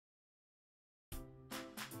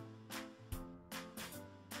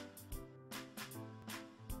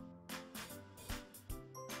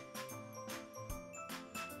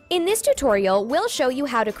In this tutorial, we'll show you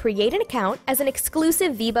how to create an account as an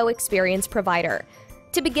exclusive VEBO Experience Provider.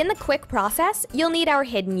 To begin the quick process, you'll need our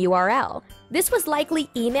hidden URL. This was likely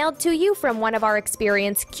emailed to you from one of our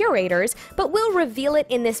experience curators, but we'll reveal it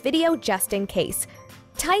in this video just in case.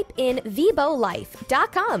 Type in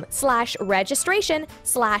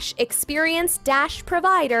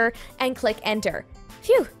vebolife.com/registration/experience-provider and click enter.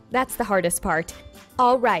 Phew, that's the hardest part.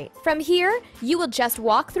 Alright, from here, you will just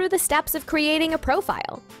walk through the steps of creating a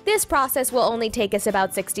profile. This process will only take us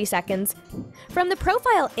about 60 seconds. From the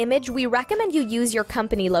profile image, we recommend you use your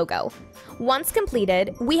company logo. Once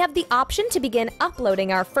completed, we have the option to begin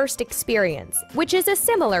uploading our first experience, which is a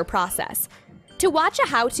similar process. To watch a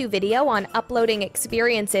how-to video on uploading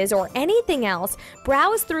experiences or anything else,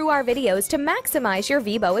 browse through our videos to maximize your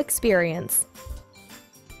VEBO experience.